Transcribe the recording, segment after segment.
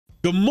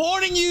Good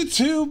morning,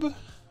 YouTube.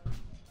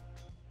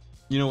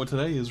 You know what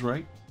today is,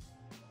 right?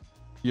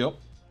 Yep.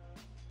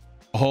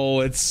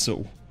 Oh, it's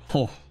so.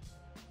 Oh,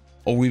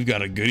 we've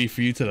got a goodie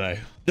for you today.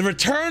 The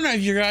return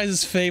of your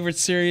guys' favorite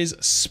series,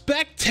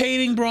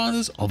 Spectating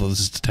Bronzes. Although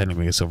this is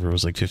technically a silver, it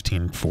was like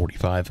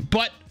 1545.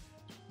 But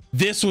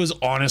this was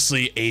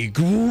honestly a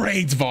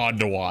great VOD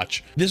to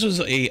watch. This was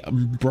a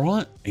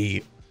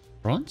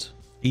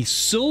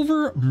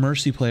silver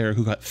Mercy player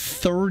who got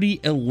 30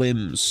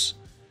 elims.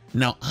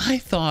 Now, I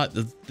thought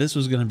that this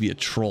was going to be a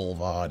troll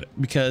VOD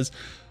because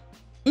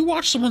we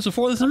watched some ones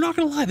before this. I'm not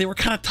going to lie, they were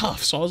kind of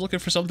tough. So I was looking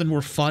for something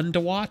more fun to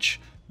watch,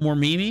 more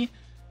memey.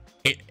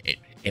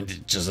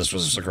 This was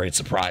just a great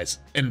surprise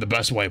in the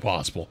best way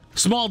possible.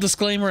 Small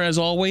disclaimer, as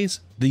always,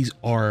 these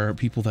are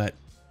people that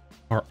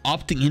are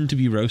opting in to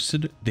be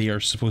roasted. They are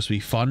supposed to be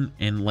fun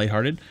and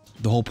lighthearted.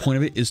 The whole point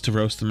of it is to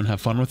roast them and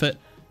have fun with it.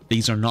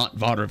 These are not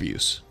VOD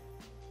reviews,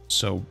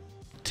 so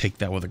take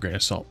that with a grain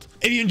of salt.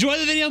 If you enjoyed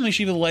the video, make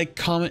sure you leave a like,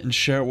 comment, and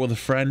share it with a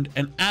friend.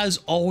 And as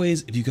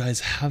always, if you guys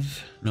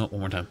have, no, one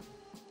more time.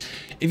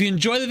 If you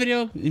enjoy the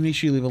video, make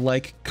sure you leave a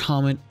like,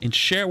 comment, and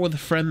share it with a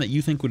friend that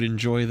you think would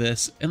enjoy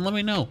this. And let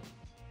me know.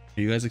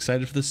 Are you guys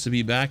excited for this to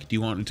be back? Do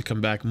you want it to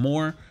come back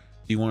more?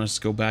 Do you want us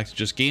to go back to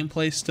just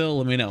gameplay still?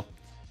 Let me know.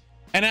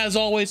 And as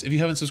always, if you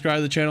haven't subscribed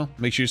to the channel,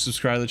 make sure you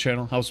subscribe to the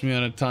channel. Helps me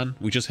out a ton.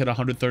 We just hit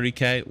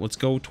 130K. Let's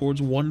go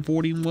towards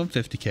 140 and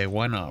 150K.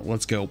 Why not?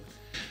 Let's go.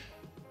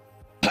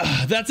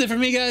 That's it for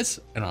me, guys,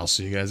 and I'll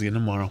see you guys again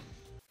tomorrow.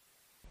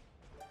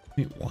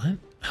 Wait, what?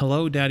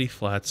 Hello, Daddy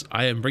Flats.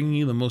 I am bringing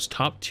you the most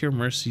top tier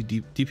Mercy,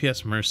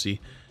 DPS Mercy.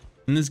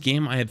 In this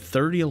game, I had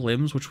 30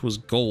 elims, which was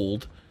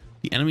gold.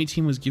 The enemy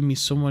team was giving me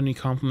so many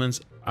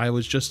compliments. I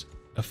was just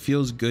a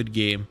feels good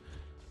game.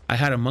 I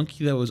had a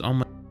monkey that was on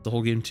my the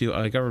whole game too.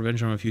 I got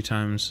revenge on him a few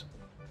times.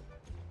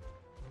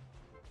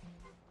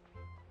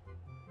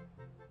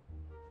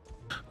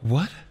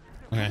 What?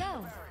 Okay.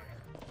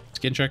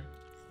 Skin check.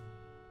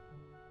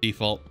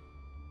 Default.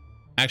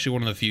 Actually,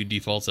 one of the few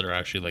defaults that are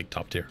actually like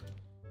top tier, in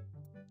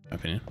my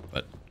opinion.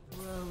 But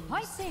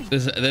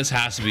this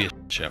has to be a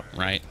show,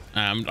 right?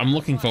 I'm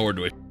looking forward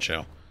to a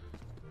show.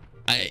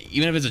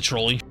 Even if it's a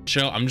trolling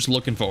show, I'm just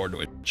looking forward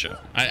to a show.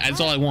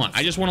 That's all I want.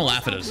 I just want to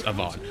laugh at a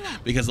VOD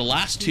because the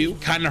last two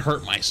kind of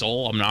hurt my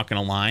soul. I'm not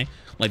gonna lie.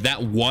 Like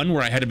that one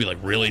where I had to be like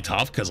really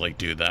tough because like,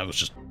 dude, that was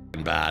just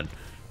bad.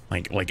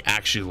 Like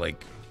actually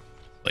like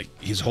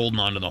he's holding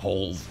on to the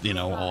whole, you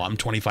know, oh, I'm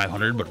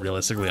 2,500, but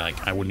realistically,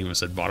 like I wouldn't even have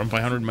said bottom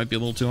 500 might be a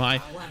little too high.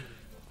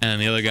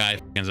 And the other guy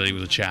said he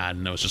was a Chad,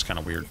 and it was just kind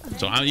of weird.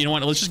 So you know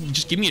what? Let's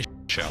just give me a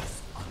show.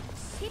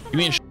 Give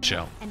me a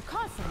show. And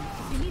call him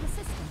if you need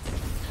assistance.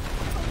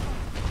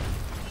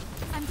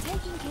 I'm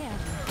taking care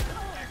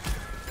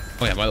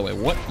of Oh yeah, by the way,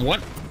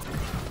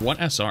 what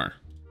SR?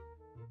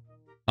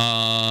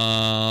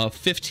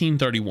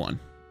 1531.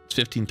 It's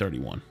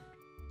 1531.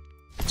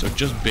 So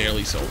just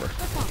barely silver.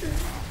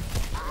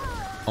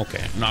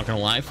 Okay, I'm not gonna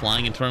lie,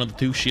 flying in front of the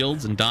two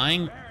shields and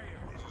dying.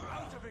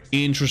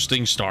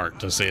 Interesting start,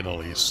 to say the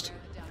least.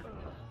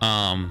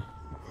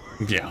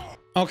 Yeah.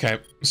 Okay,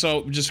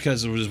 so just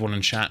because there was one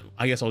in chat,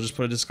 I guess I'll just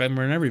put a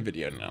disclaimer in every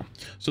video now.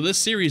 So this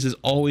series has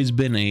always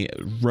been a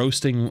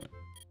roasting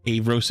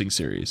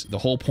series. The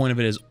whole point of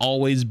it has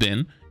always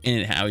been,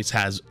 and it always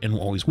has and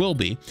always will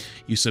be,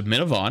 you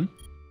submit a VOD.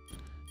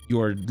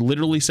 You're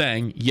literally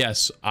saying,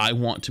 yes, I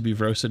want to be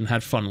roasted and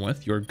had fun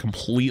with. You're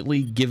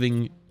completely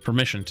giving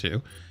permission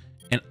to,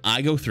 and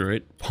I go through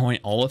it,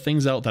 point all the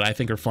things out that I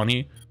think are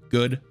funny,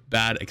 good,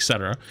 bad,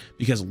 etc.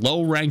 Because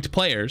low ranked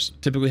players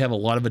typically have a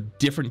lot of a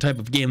different type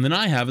of game than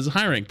I have as a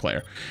high ranked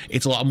player.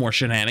 It's a lot more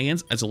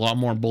shenanigans, it's a lot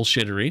more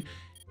bullshittery,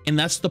 and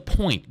that's the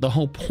point. The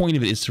whole point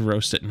of it is to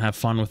roast it and have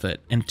fun with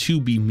it and to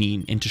be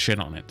mean and to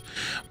shit on it.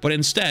 But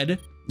instead,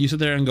 you sit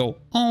there and go,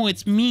 oh,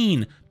 it's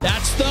mean.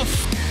 That's the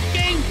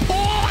f***ing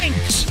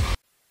point!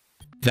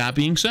 That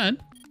being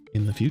said,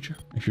 in the future,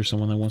 if you're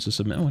someone that wants to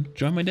submit one,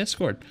 join my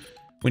Discord.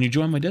 When you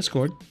join my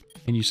Discord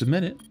and you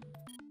submit it,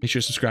 make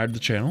sure to subscribe to the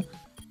channel,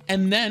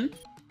 and then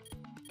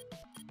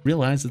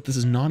realize that this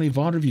is not a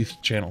VOD review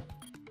channel.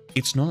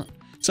 It's not.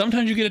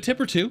 Sometimes you get a tip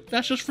or two.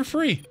 That's just for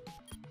free.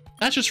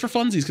 That's just for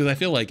funsies because I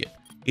feel like it.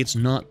 It's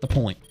not the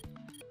point.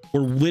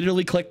 We're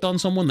literally clicked on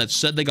someone that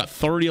said they got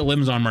 30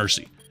 limbs on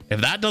Mercy.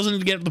 If that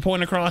doesn't get the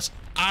point across,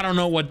 I don't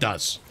know what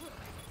does.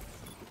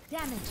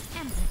 damage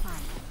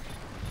amplified.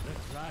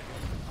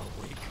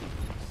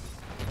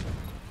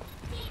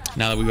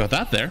 Now that we got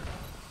that there,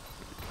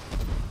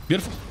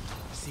 beautiful.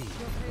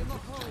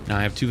 Now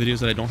I have two videos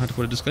that I don't have to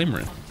put a disclaimer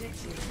in.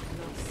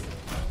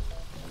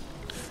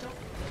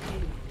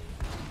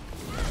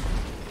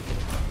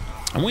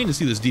 I'm waiting to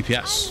see this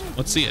DPS.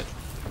 Let's see it.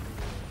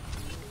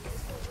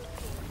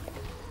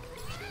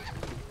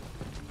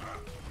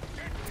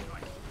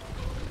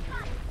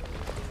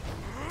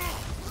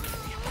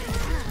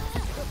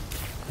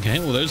 Okay,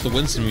 well there's the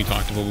Winston we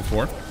talked about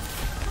before.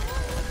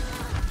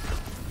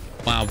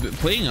 Wow,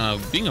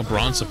 being a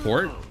bronze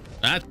support,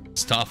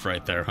 that's tough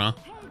right there, huh?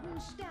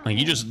 Like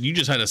you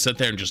just had to sit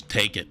there and just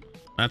take it.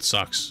 That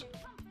sucks.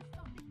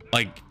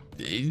 Like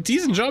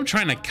decent job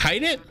trying to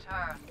kite it.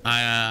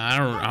 I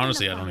don't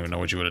honestly, I don't even know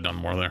what you would have done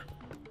more there.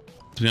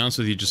 To be honest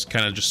with you, just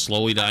kind of just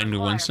slowly dying to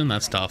Winston.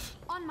 That's tough.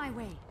 On my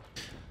way.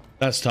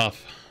 That's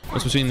tough.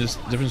 What's between this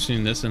difference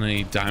between this and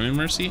a Diamond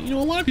Mercy? You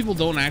know, a lot of people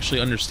don't actually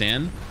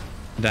understand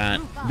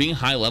that being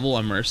high level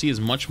on Mercy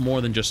is much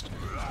more than just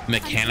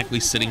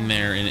mechanically sitting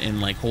there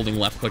and like holding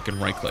left click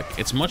and right click.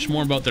 It's much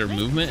more about their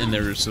movement and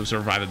their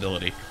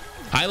survivability.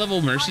 High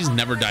level Mercies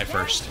never die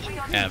first,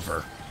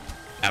 ever.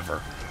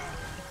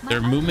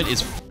 Their movement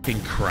is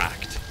fucking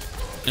cracked,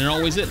 and it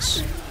always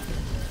is.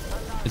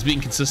 It's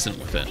being consistent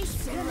with it.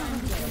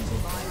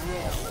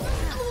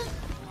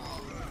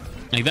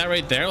 Like that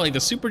right there, like the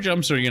super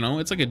jumps are, you know,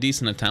 it's like a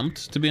decent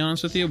attempt, to be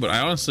honest with you, but I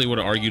honestly would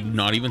have argued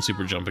not even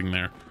super jumping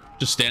there.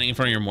 Just standing in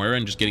front of your Moira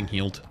and just getting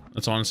healed.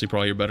 That's honestly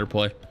probably your better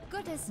play.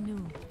 Good as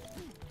new.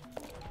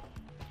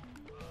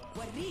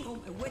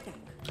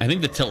 I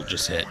think the tilt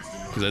just hit,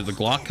 because the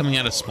Glock coming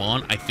out of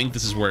spawn, I think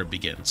this is where it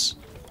begins.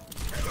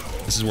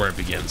 This is where it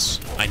begins.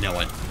 I know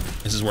it.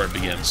 This is where it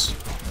begins.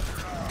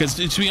 Because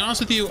to be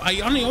honest with you,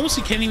 I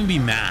honestly can't even be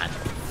mad.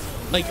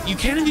 Like, you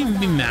can't even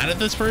be mad at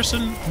this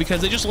person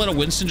because they just let a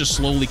Winston just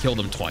slowly kill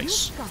them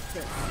twice.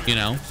 You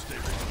know?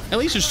 At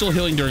least you're still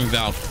healing during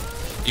Valve.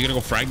 You gonna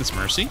go frag this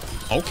Mercy?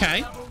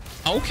 Okay.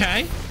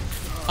 Okay.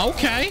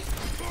 Okay.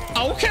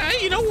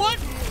 Okay, you know what?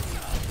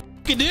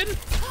 You did?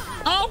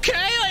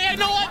 Okay, you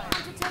know what?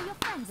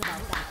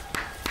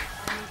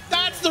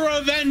 That's the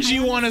revenge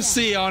you want to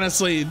see,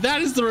 honestly.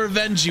 That is the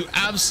revenge you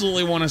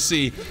absolutely want to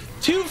see.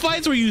 2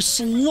 fights where you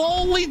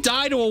slowly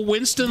die to a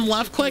Winston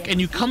left click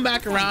and you come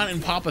back around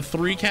and pop a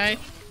 3K.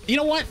 You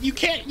know what? You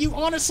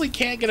honestly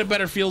can't get a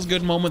better feels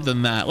good moment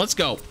than that. Let's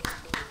go.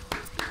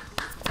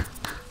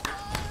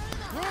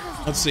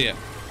 Let's see it.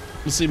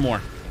 Let's see more.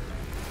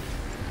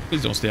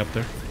 Please don't stay up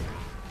there.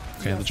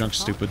 Okay, the junk's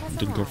stupid. It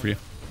didn't go for you.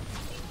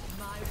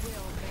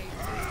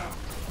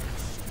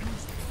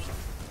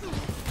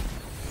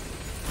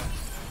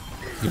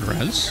 Good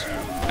res.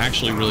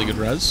 Actually, really good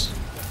res.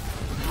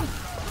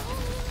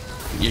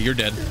 Yeah, you're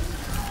dead.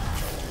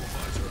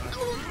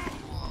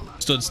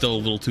 Stood still a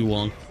little too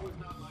long.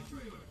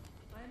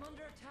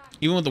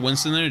 Even with the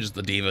Winston there, just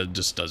the Diva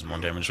just does more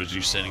damage with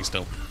you standing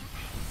still.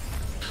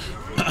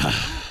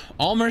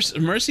 All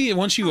Mercy,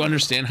 once you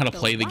understand how to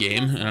play the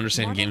game and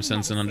understand game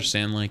sense and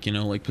understand, like, you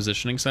know, like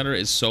positioning, etc.,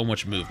 is so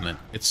much movement.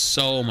 It's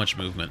so much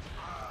movement.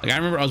 Like, I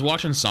remember I was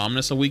watching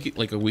Somnus a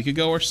week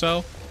ago or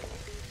so,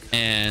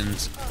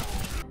 and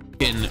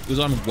it was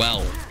on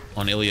Well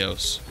on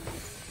Ilios,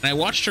 and I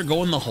watched her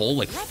go in the hole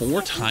like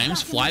 4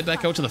 times, fly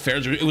back out to the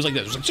fairs. It was like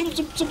this, just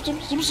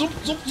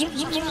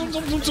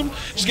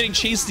getting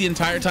chased the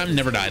entire time,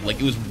 never died. Like,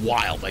 it was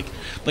wild. Like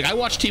I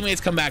watched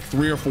teammates come back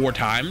 3 or 4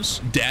 times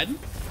dead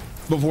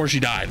before she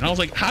died, and I was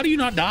like, how do you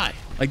not die?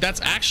 Like,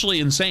 that's actually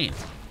insane.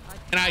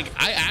 And I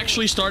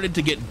actually started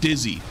to get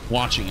dizzy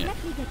watching it.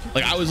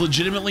 Like, I was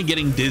legitimately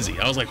getting dizzy.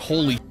 I was like,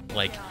 holy,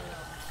 like,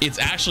 it's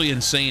actually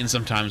insane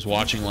sometimes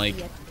watching, like,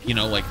 you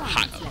know, like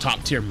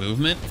top tier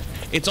movement.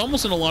 It's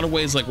almost in a lot of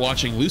ways like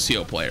watching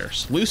Lucio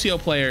players. Lucio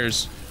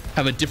players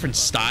have a different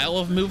style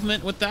of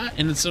movement with that,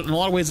 and it's in a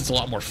lot of ways it's a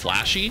lot more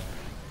flashy.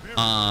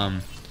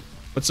 But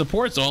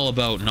support's all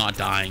about not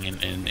dying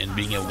and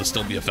being able to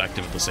still be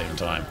effective at the same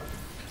time.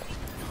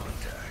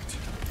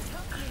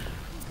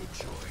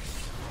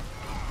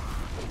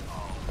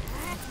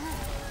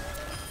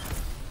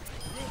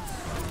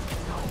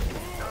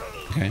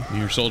 Okay,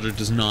 your soldier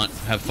does not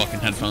have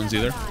fucking headphones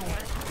either.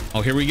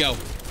 Oh, here we go.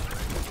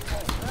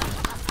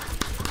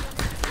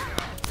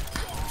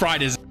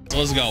 Fried his ass.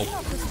 Let's go.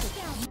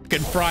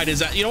 Fucking fried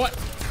his ass. You know what?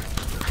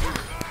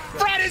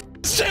 Fried his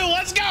ass too.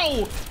 Let's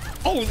go.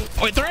 Oh,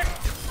 wait, threat.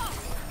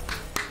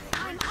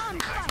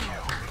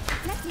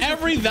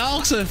 Every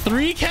Valk's a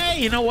 3K.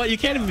 You know what? You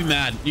can't even be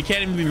mad. You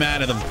can't even be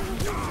mad at them.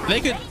 They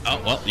could.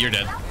 Oh, well, you're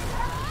dead.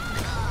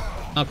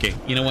 Okay,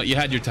 you know what? You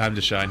had your time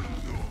to shine.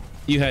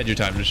 You had your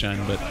time to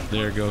shine, but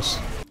there it goes.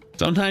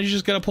 Sometimes you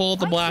just gotta pull out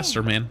the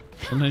blaster, man.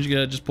 Sometimes you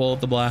gotta just pull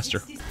out the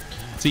blaster.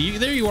 See,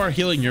 there you are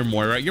healing your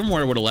Moira, right? Your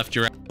Moira would have left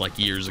your ass like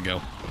years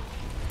ago.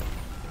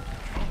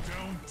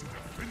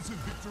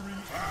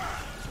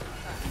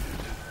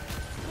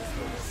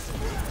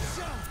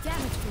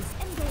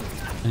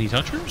 Any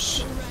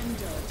touchers?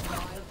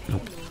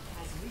 Nope.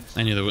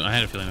 I knew that. I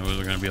had a feeling that we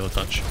were gonna be able to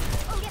touch.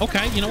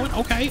 Okay, you know what?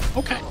 Okay.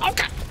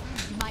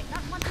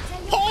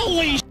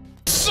 Holy shit.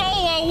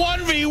 Solo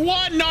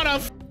 1v1, not a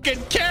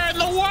fucking care in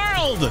the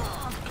world.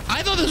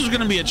 I thought this was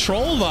gonna be a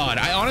troll VOD.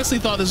 I honestly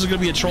thought this was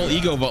gonna be a troll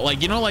ego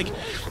VOD. Like,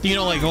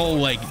 oh,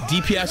 like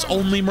DPS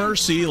only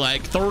Mercy,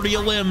 like 30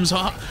 limbs,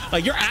 huh?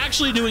 Like, you're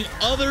actually doing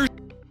other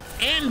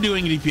and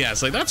doing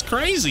DPS. Like, that's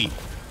crazy.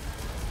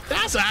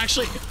 That's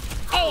actually.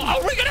 Oh,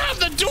 are we gonna have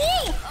the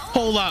duel?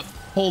 Hold up.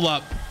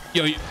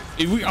 Yo,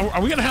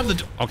 are we gonna have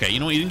the? Okay, you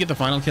know what? You didn't get the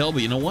final kill,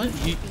 but you know what?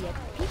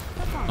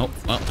 Oh,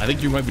 well, I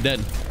think you might be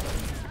dead.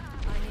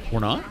 Or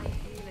not?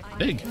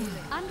 Big.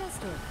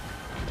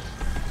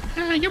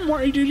 Your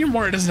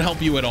Moira doesn't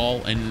help you at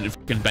all, and it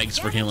fucking begs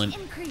for healing.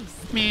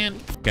 Man,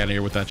 get out of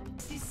here with that.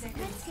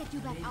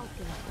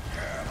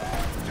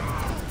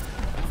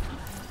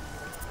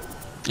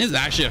 This is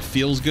actually a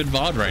feels good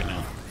VOD right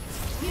now.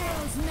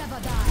 Heroes never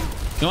die.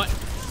 You know what?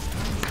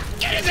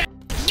 Get his ass!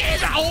 Get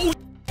his ass! Oh!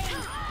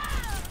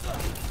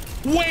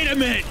 Wait a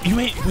minute!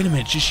 Wait a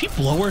minute. Did she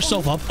blow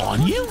herself up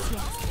on you?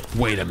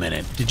 Wait a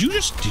minute. Did you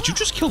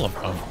just kill a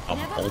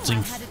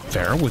ulting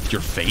Pharah with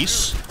your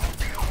face?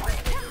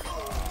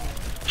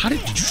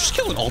 Did you just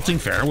kill an ulting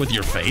Pharah with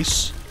your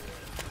face?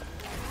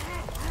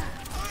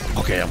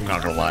 Okay, I'm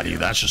not gonna lie to you.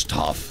 That's just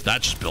tough.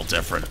 That's just built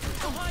different.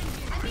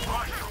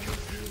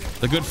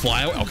 The good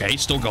fly. Okay,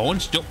 still going.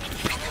 Still.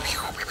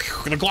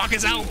 The Glock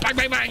is out. Bang,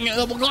 bang, bang.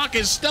 The Glock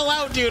is still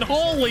out, dude.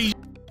 Holy.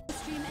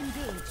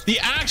 The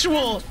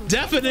actual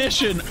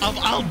definition of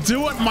I'll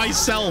do it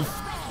myself.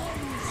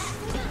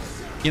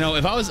 You know,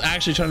 if I was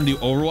actually trying to do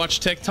Overwatch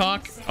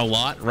TikTok a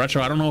lot,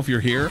 Retro, I don't know if you're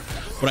here,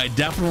 but I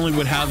definitely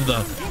would have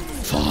the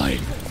fine.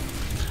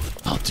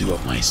 I'll do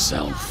it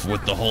myself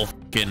with the whole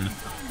fucking,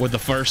 with the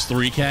first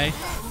 3K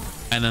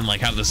and then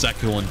like have the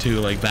second one too,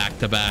 like back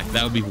to back.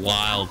 That would be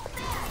wild.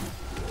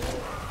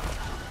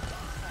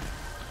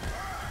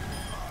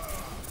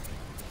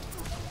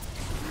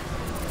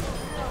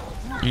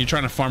 You're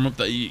trying to farm up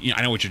the,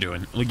 I know what you're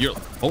doing. Like you're,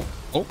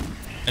 oh,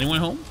 anyone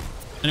home?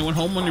 Anyone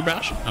home on your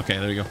bash? Okay,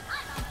 there you go.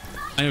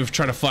 I was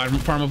trying to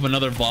farm up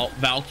another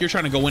Valk. You're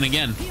trying to go in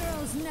again.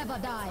 Heroes never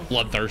die.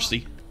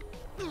 Bloodthirsty.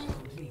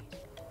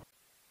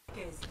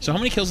 So how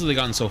many kills have they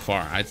gotten so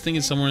far? I think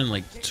it's somewhere in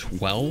like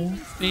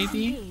 12,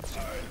 maybe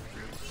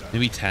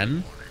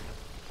 10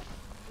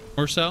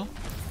 or so,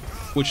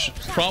 which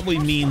probably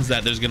means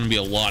that there's going to be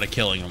a lot of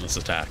killing on this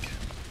attack,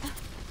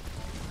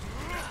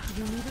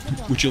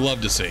 which you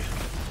love to see.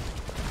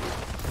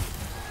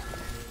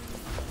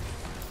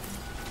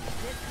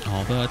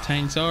 All the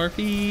tanks are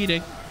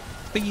feeding.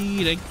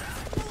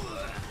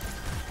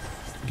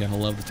 Gotta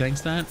love the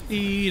tanks that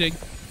feeding.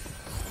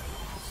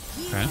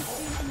 Okay. I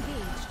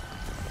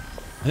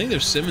think their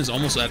sim is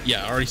almost at,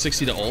 yeah, already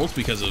 60 to ult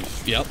because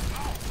of, yep.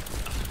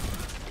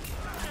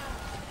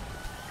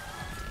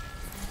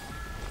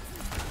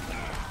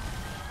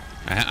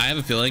 I have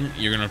a feeling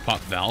you're gonna pop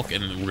Valk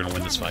and we're gonna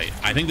win this fight.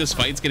 I think this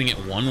fight's gonna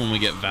get won when we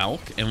get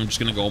Valk, and we're just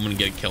gonna go home and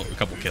get a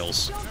couple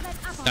kills.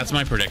 That's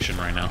my prediction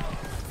right now.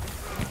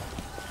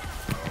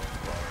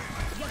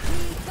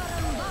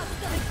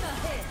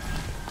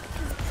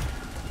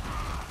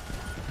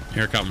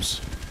 Here it comes.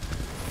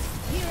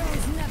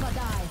 Heroes never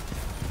die.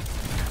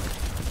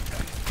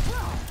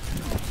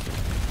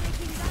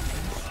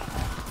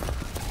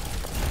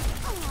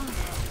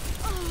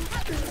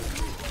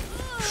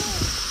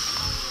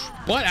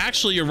 What?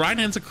 Actually, your right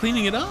hands are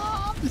cleaning it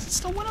up. Is it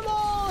still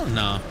winnable?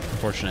 No,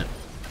 unfortunate.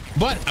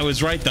 But I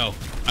was right though.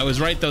 I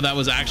was right though. That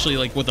was actually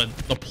like what the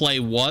play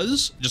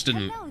was. Just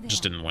didn't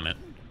win it.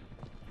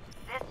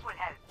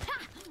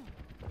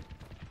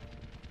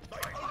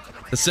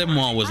 The sim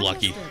wall was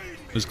lucky.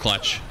 It was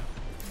clutch.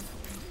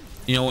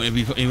 You know, it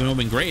would have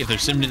been great if their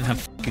sim didn't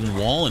have fucking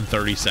wall in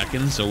 30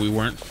 seconds, so we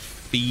weren't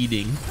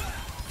feeding.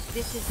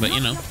 But you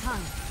know,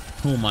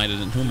 who am I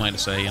to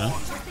say? You know,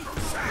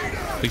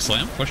 big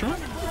slam? Question mark?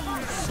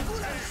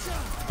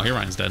 Oh, here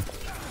Ryan's dead.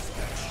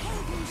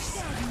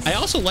 I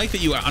also like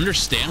that you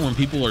understand when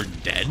people are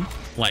dead,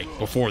 like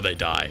before they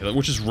die,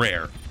 which is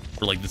rare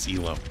for like this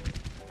elo.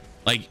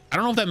 Like, I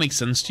don't know if that makes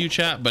sense to you,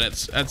 chat, but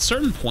at a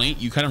certain point,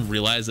 you kind of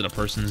realize that a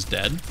person's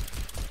dead.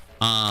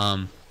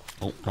 Oh,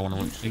 I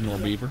want to ignore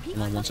Beaver. Hold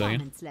on 1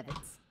 second.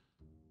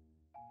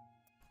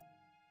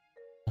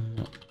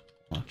 I'm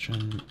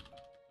watching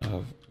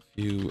a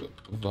few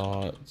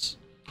VODs.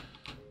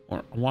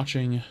 Or I'm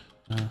watching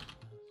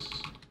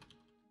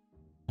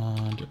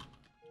VOD.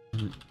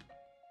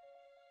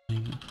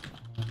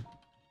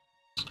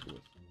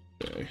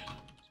 Okay.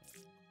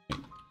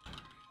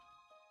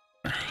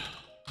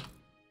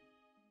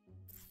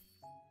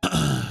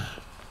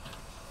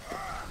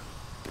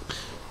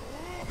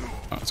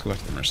 Let's go back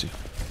to the Mercy.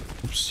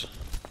 Oops.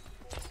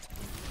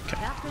 Okay.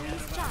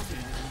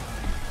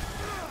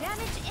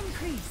 Damage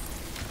increase.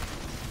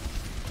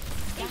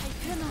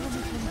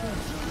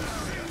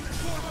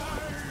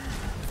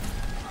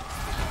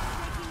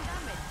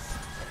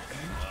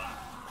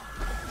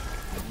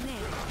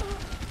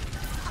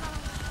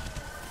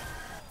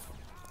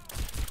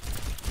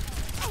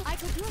 I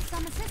could use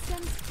some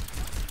assistance.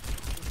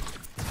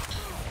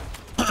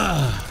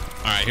 All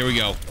right, here we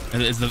go.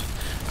 Is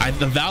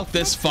the Valk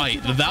this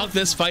fight? The Valk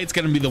this fight's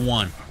gonna be the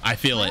one. I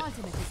feel it.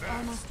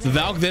 The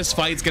Valk this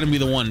fight's gonna be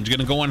the one.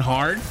 Gonna go in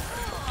hard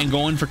and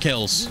go in for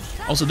kills.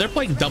 Also, they're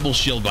playing double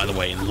shield, by the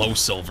way, in low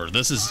silver.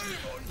 This is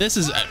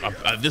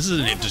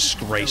a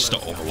disgrace to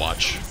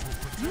Overwatch.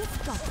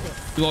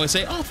 You always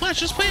say, "Oh, Flash,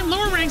 just play in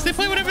lower ranks. They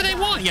play whatever they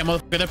want." Yeah,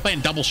 motherfucker, they're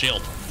playing double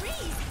shield.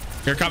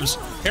 Here it comes.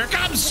 Here it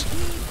comes.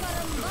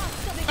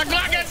 The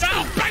Glock is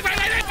out. Bang, bang,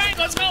 bang, bang.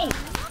 Let's go.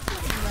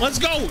 Let's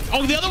go.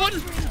 Oh, the other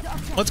one.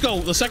 Let's go.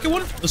 The second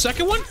one. The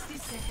second one.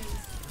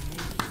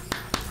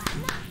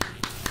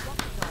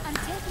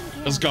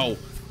 Let's go.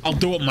 I'll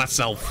do it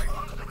myself.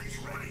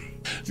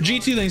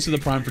 G2, thanks for the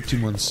prime for 2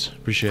 months.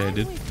 Appreciate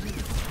it.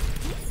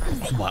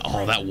 Oh my,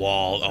 oh, that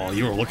wall. Oh,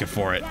 you were looking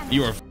for it.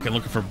 You were fucking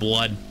looking for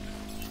blood.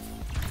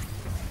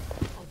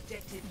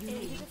 You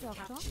needed a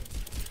doctor?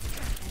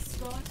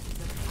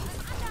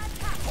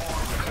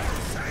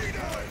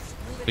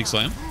 Big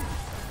slam.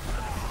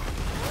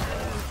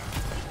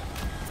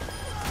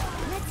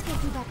 Let's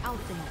get you back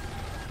out there.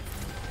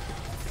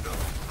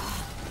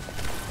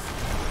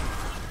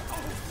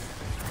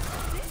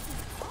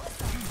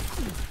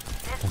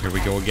 Oh, here we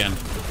go again.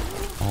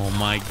 Oh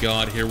my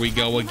god, here we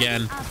go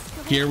again.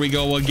 Here we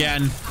go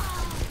again.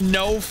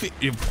 No beat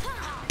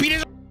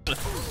his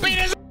beat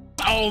his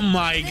oh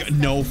my god,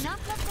 no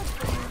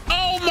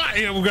oh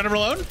my, we're gonna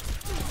reload.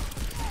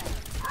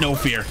 No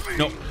fear,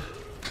 no.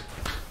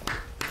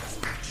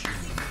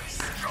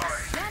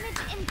 Damage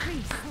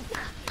increase.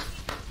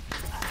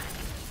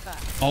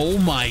 Oh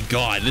my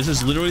god, this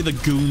is literally the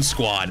goon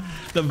squad.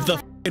 The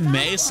fucking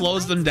Mei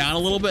slows them down a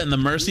little bit and the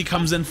Mercy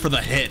comes in for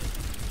the hit.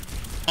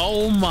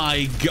 Oh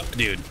my god,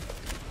 dude.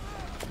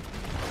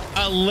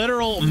 A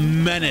literal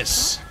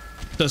menace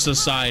to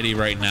society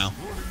right now.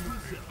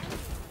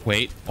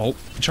 Wait, oh,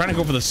 trying to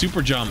go for the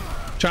super jump.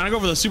 Trying to go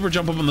for the super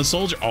jump up on the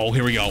soldier. Oh,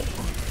 here we go.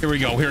 Here we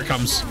go, here it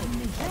comes.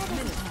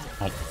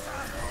 Oh,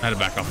 I had to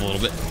back up a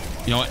little bit.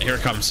 You know what, here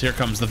it comes, here it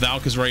comes. The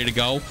Valk is ready to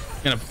go.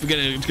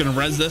 It's gonna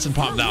res this and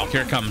pop Valk,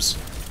 here it comes.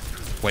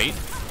 Wait,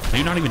 are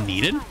you not even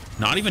needed?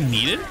 Not even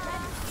needed?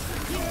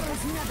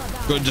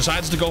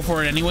 Decides to go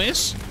for it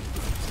anyways.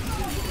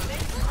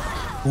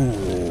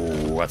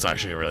 Ooh, that's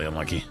actually really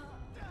unlucky.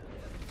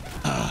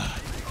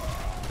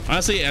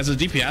 Honestly, as a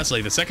DPS,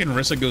 like the second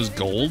Rissa goes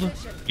gold,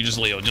 you just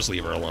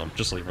leave her alone.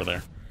 Just leave her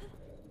there.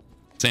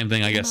 Same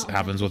thing, I guess,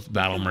 happens with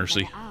Battle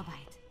Mercy.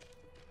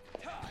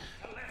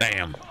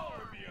 Damn.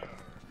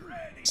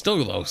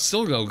 Still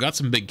though, got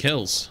some big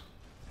kills.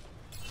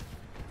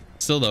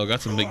 Still though,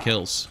 got some big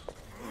kills.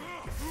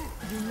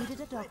 You needed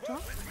a doctor?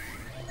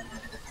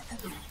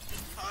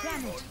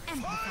 Damage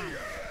amplified.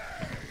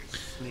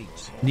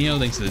 Neo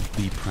thanks to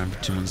the Prime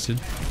for 2 months, dude.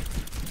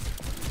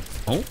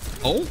 Oh,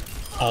 oh,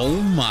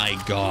 oh my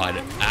god.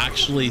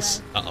 Actually,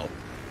 uh-oh.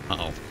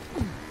 Uh-oh.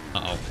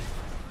 Uh-oh.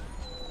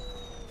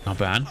 Not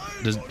bad.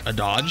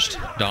 Dodged.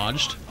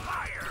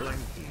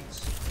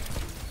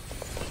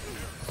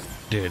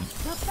 Dude,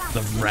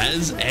 the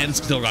res and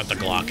still got the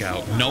Glock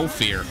out. No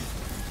fear.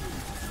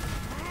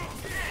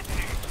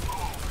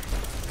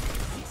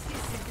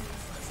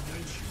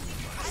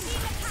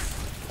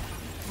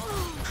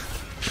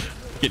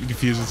 Getting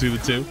confused between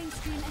the two.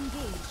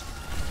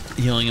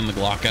 Healing in the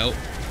Glock out.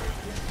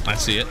 I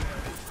see it.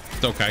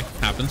 It's okay.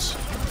 Happens.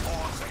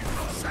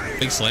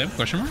 Big slam?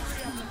 Question mark?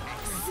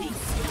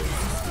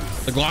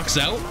 The Glock's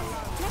out.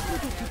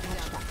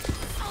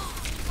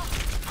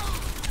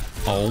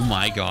 Oh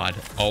my god.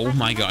 Oh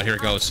my god. Here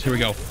it goes. Here we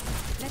go.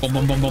 Boom,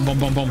 boom, boom, boom, boom,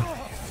 boom, boom.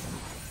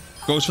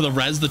 Goes for the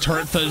res. The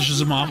turret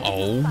finishes him off.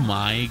 Oh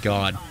my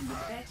god.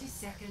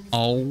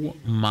 Oh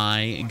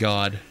my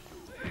god.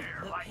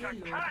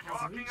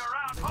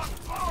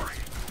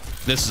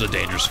 This is a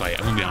dangerous fight.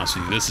 I'm gonna be honest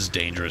with you. This is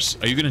dangerous.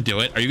 Are you gonna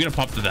do it? Are you gonna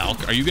pop the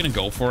Valk? Are you gonna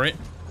go for it?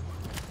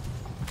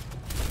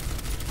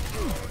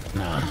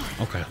 No.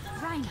 Okay.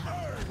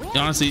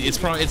 Honestly, it's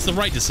the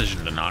right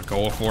decision to not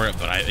go for it,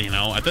 but you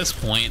know, at this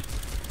point,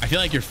 I feel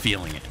like you're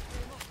feeling it.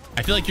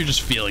 I feel like you're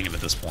just feeling it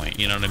at this point.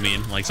 You know what I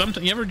mean? Like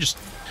sometimes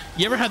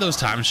you ever had those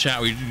times, chat,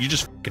 where you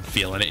just fucking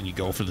feeling it and you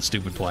go for the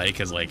stupid play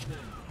because, like,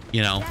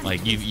 you know, like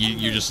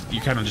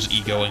you're kind of just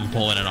egoing,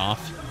 pulling it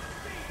off.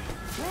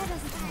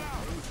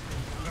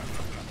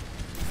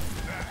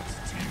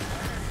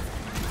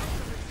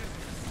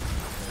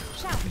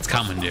 It's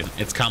coming, dude.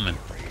 It's coming.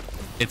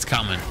 It's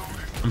coming.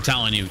 I'm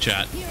telling you,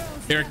 chat.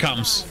 Here it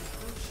comes.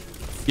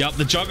 Yep,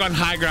 the Jug on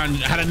high ground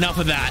had enough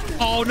of that.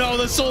 Oh no,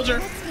 the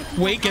soldier.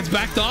 Wait, gets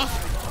backed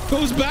off.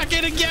 Goes back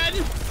in again.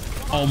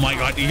 Oh my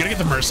god, you gonna get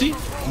the Mercy?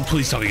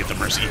 Please tell me you get the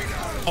Mercy.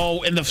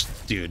 Oh, and the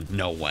dude,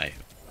 no way.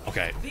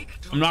 Okay,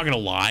 I'm not gonna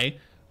lie.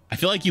 I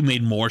feel like you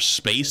made more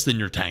space than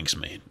your tanks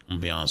made. I'm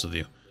gonna be honest with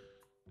you.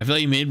 I feel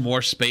like you made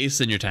more space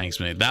than your tanks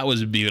made. That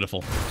was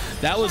beautiful.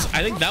 I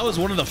think that was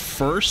one of the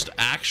first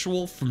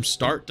actual, from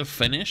start to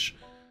finish,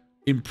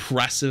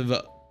 impressive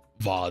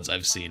VODs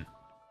I've seen.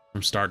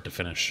 From start to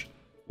finish.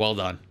 Well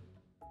done.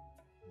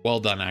 Well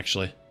done,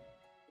 actually.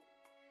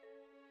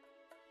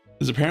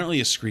 There's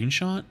apparently a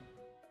screenshot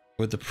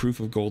with the proof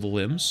of gold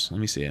limbs. Let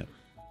me see it.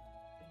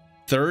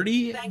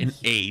 30 and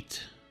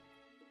 8.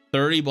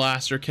 30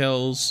 blaster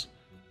kills.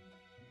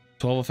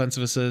 12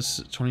 offensive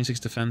assists,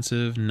 26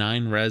 defensive,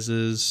 9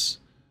 reses.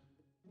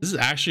 This is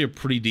actually a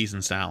pretty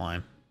decent stat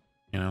line,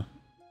 you know.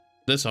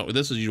 This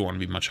is, you don't want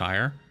to be much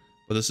higher,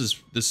 but this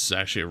is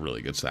actually a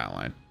really good stat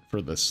line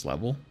for this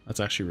level. That's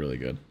actually really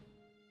good.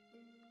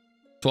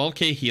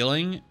 12k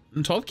healing.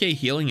 12k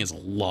healing is a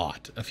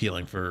lot of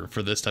healing for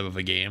this type of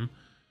a game.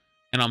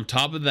 And on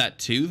top of that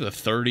too, the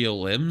 30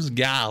 limbs.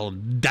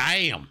 God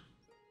damn.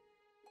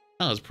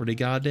 That was pretty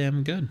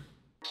goddamn good.